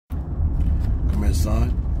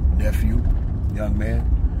grandson, nephew, young man,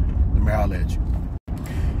 let me holler at you.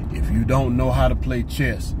 If you don't know how to play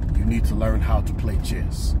chess, you need to learn how to play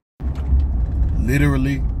chess.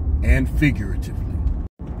 Literally and figuratively.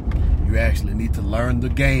 You actually need to learn the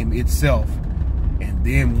game itself, and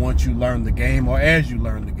then once you learn the game, or as you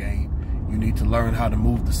learn the game, you need to learn how to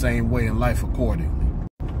move the same way in life accordingly.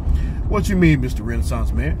 What you mean, Mr.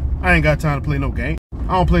 Renaissance Man? I ain't got time to play no game.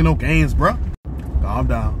 I don't play no games, bruh. Calm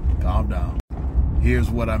down, calm down.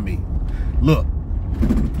 Here's what I mean. Look,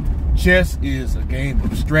 chess is a game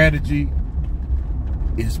of strategy.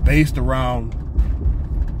 It's based around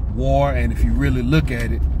war, and if you really look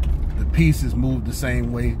at it, the pieces move the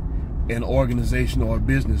same way an organization or a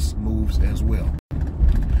business moves as well.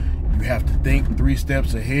 You have to think 3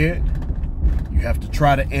 steps ahead. You have to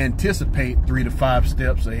try to anticipate 3 to 5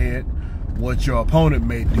 steps ahead what your opponent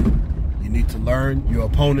may do. You need to learn your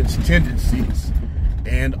opponent's tendencies,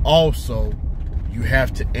 and also you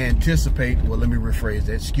have to anticipate, well, let me rephrase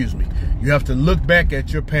that, excuse me. You have to look back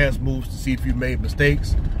at your past moves to see if you made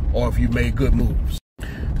mistakes or if you made good moves.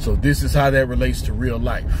 So this is how that relates to real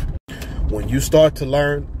life. When you start to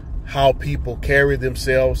learn how people carry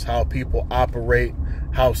themselves, how people operate,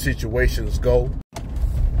 how situations go,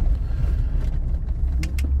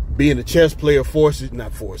 being a chess player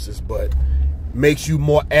makes you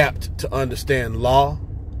more apt to understand law,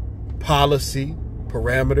 policy,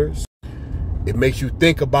 parameters. It makes you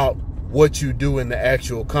think about what you do and the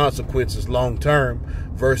actual consequences long term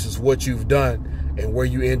versus what you've done and where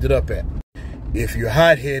you ended up at. If you're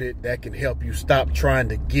hot-headed, that can help you stop trying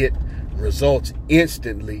to get results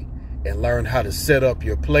instantly and learn how to set up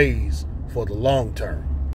your plays for the long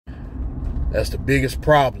term. That's the biggest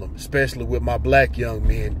problem, especially with my black young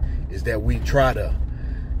men, is that we try to,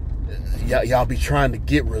 y'all be trying to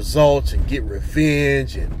get results and get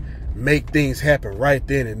revenge and make things happen right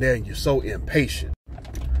then and there, and you're so impatient.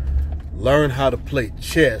 Learn how to play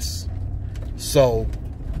chess so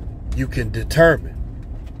you can determine,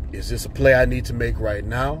 is this a play I need to make right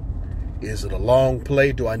now? Is it a long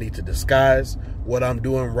play? Do I need to disguise what I'm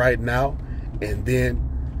doing right now and then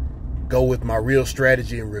go with my real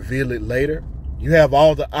strategy and reveal it later? You have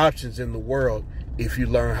all the options in the world if you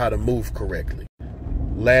learn how to move correctly.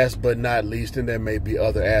 Last but not least, and there may be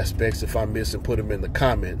other aspects, if I'm missing, put them in the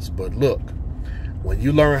comments. But look, when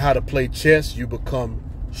you learn how to play chess, you become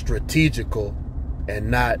strategical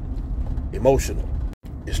and not emotional.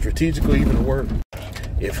 Is strategical even a word?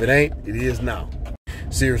 If it ain't, it is now.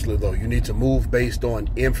 Seriously though, you need to move based on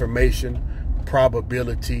information,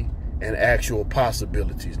 probability, and actual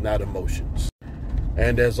possibilities, not emotions.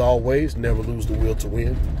 And as always, never lose the will to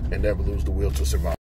win and never lose the will to survive.